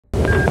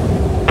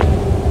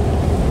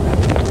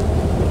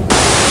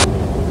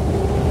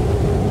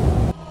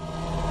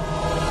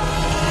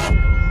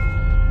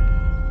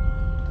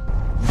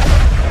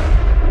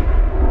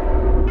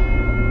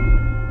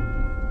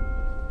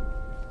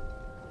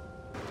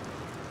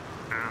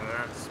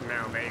I've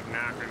smelled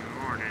eggnog in the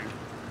morning.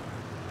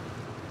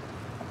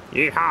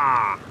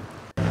 Yeehaw!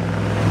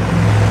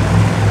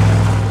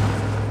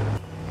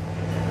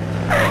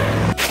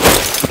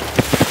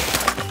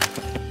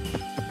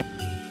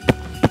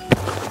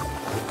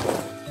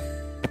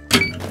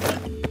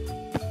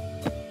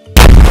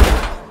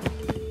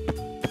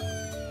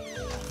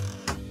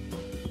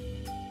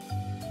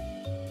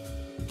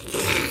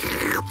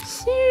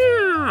 So,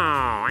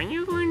 are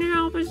you going to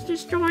help us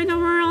destroy the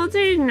world's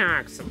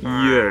eggnog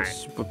supply?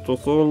 Yes, but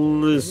with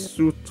only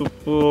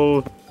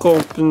suitable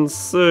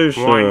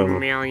compensation. 1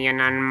 million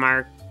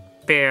unmarked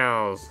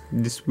bills.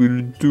 This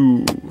will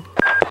do. And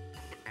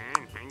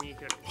I need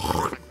you to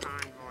put a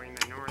convoy in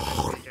the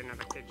northern region of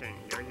the kitchen.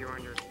 Do you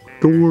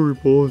understand? Don't worry,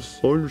 boss.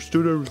 I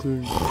understood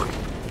everything.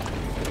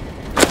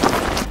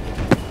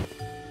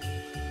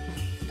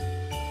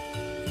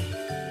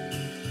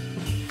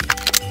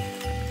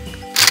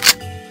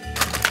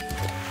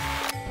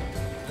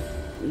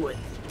 What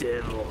the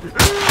devil?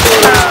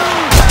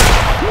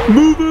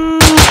 Move it!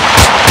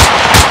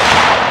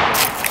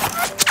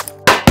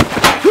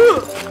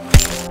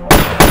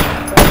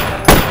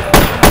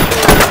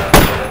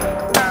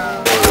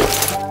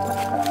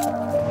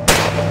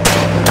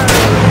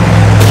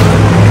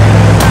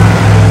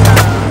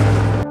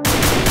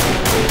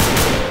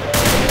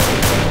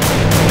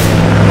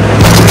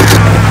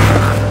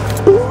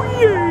 Oh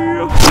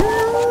yeah!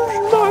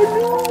 Here's my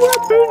new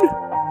weapon!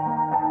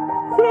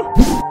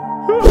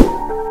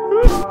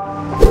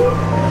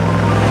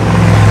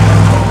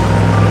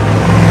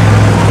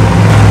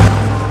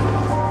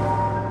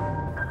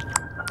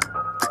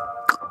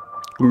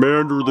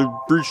 Commander, they've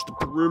breached the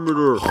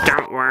perimeter.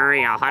 Don't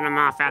worry, I'll hunt them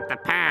off at the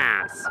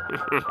pass.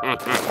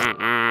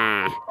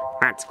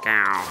 Let's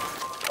go.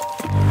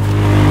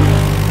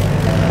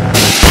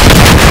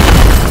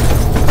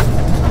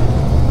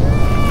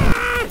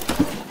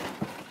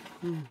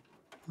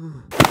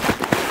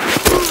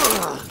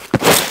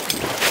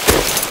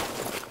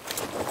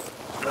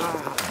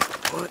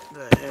 What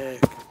the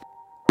heck?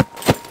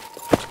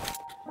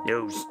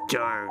 Those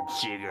darn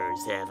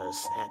chiggers have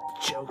us at the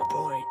choke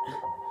point.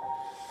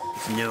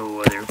 There's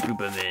no other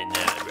group of men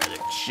that I'd rather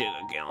chug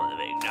a gallon of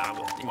eggnog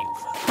with than you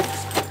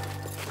fellas.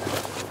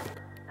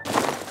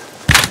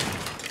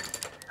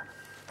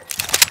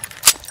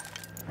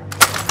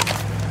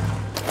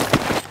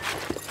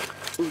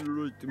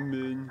 Alright,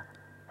 men.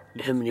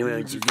 How many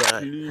rounds you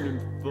got?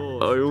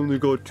 I only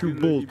got 2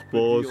 bolts,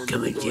 boss.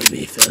 Come and get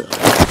me, fella.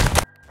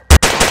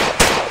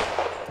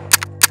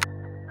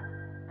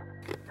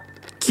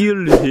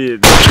 Kill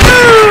him.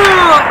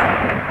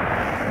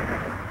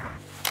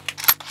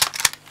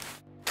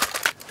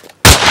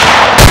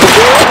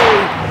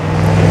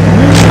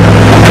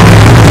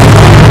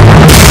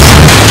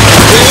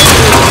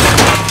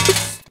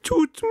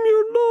 Tut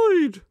mir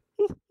leid.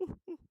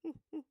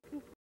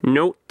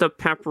 Note the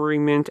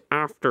peppermint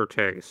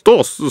aftertaste.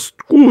 Das ist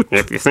gut.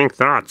 If you think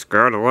that's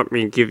good, let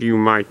me give you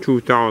my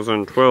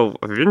 2012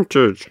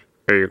 vintage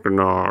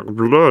eggnog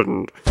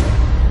blend.